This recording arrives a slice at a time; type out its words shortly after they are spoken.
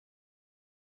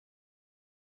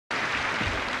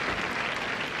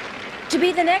To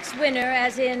be the next winner,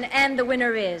 as in, and the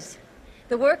winner is,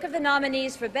 the work of the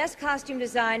nominees for Best Costume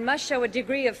Design must show a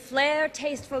degree of flair,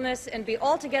 tastefulness, and be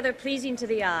altogether pleasing to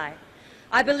the eye.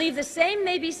 I believe the same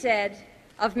may be said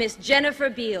of Miss Jennifer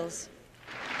Beals.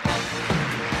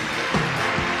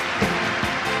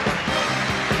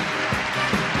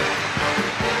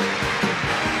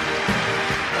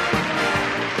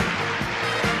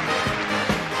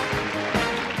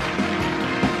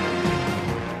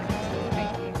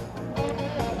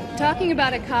 Talking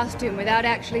about a costume without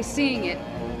actually seeing it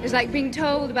is like being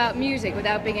told about music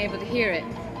without being able to hear it.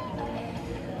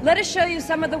 Let us show you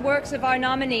some of the works of our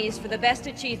nominees for the Best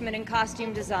Achievement in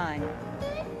Costume Design.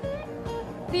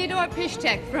 Theodor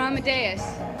Pistek for Amadeus.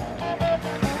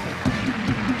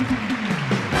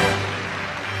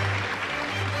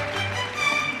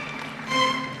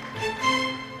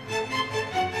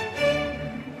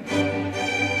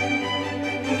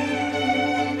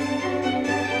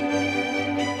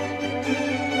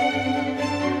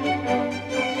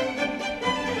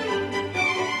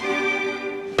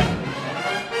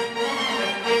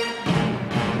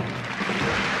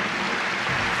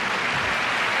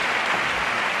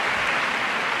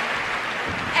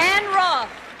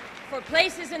 For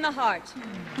Places in the Heart.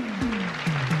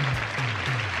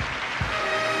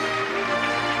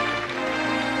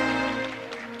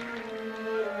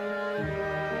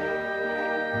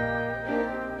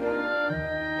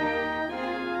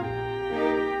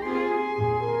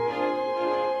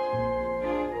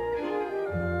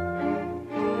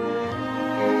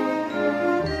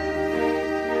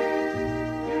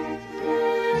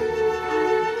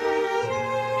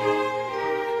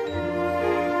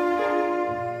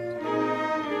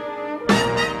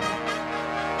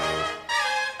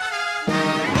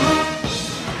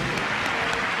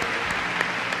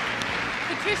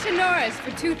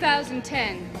 For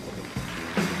 2010.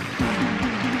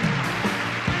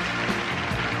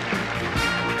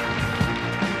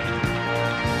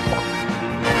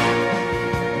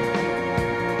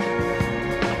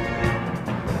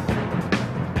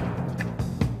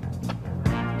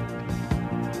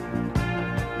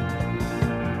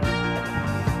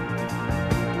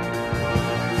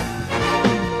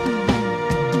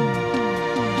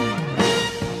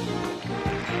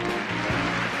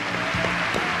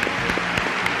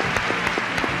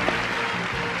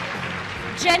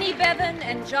 Jenny Bevan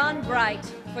and John Bright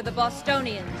for the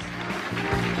Bostonians.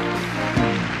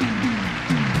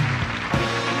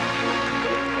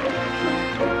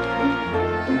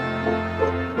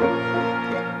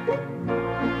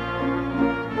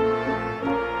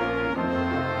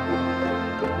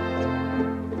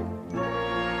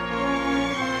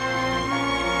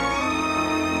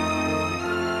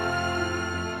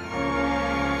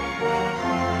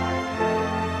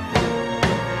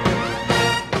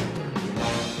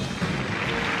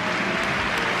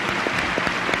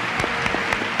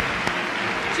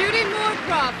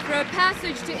 For a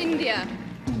Passage to India.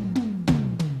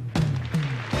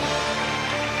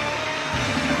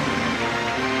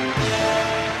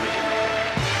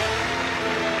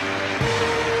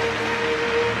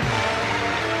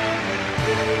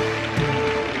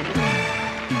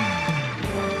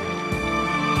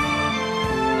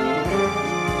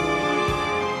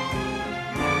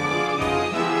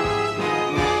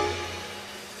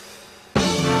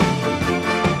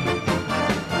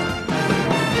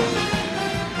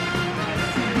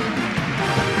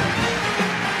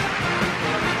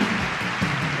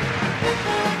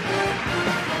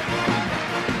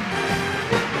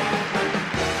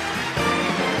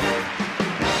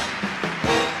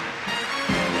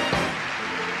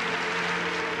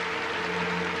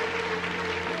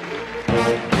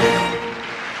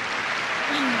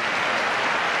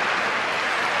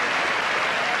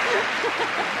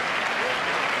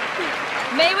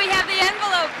 May we have the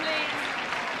envelope, please?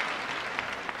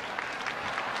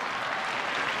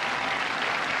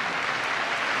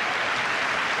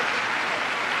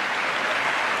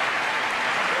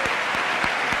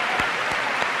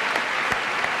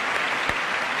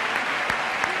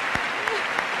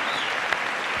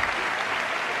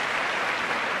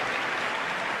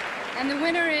 And the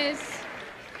winner is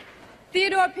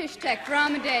Theodor Pistek for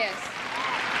Amadeus.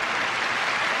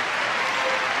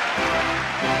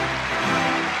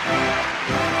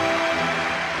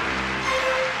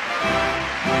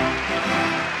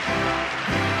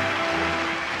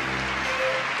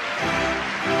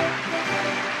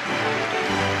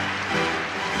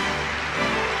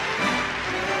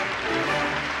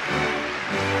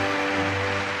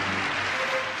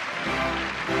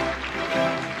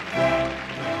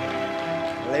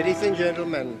 Ladies and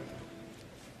gentlemen,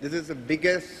 this is the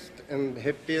biggest and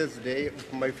happiest day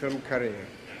of my film career.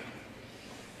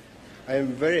 I am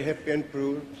very happy and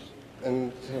proud,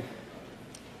 and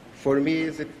for me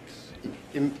it's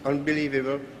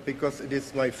unbelievable because it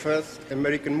is my first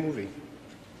American movie.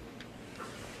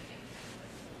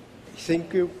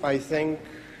 Thank you. I thank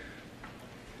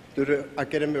to the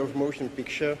Academy of Motion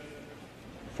Picture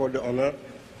for the honor.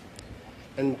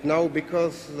 And now,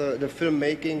 because the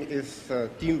filmmaking is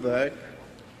teamwork,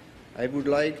 I would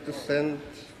like to send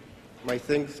my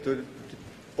thanks to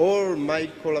all my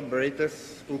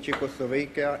collaborators in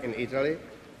Czechoslovakia and Italy,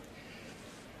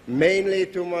 mainly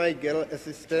to my girl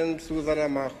assistant, Zuzana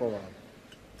Máchová.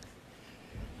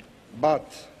 But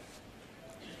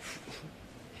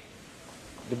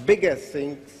the biggest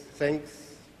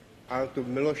thanks are to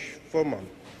Milos Forman,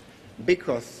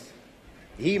 because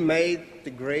he made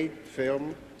the great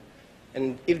film,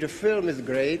 and if the film is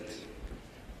great,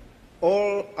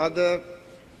 all other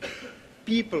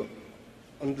people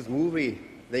on this movie,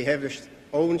 they have their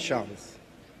own chance.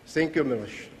 Thank you, Milos.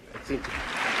 Thank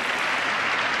you.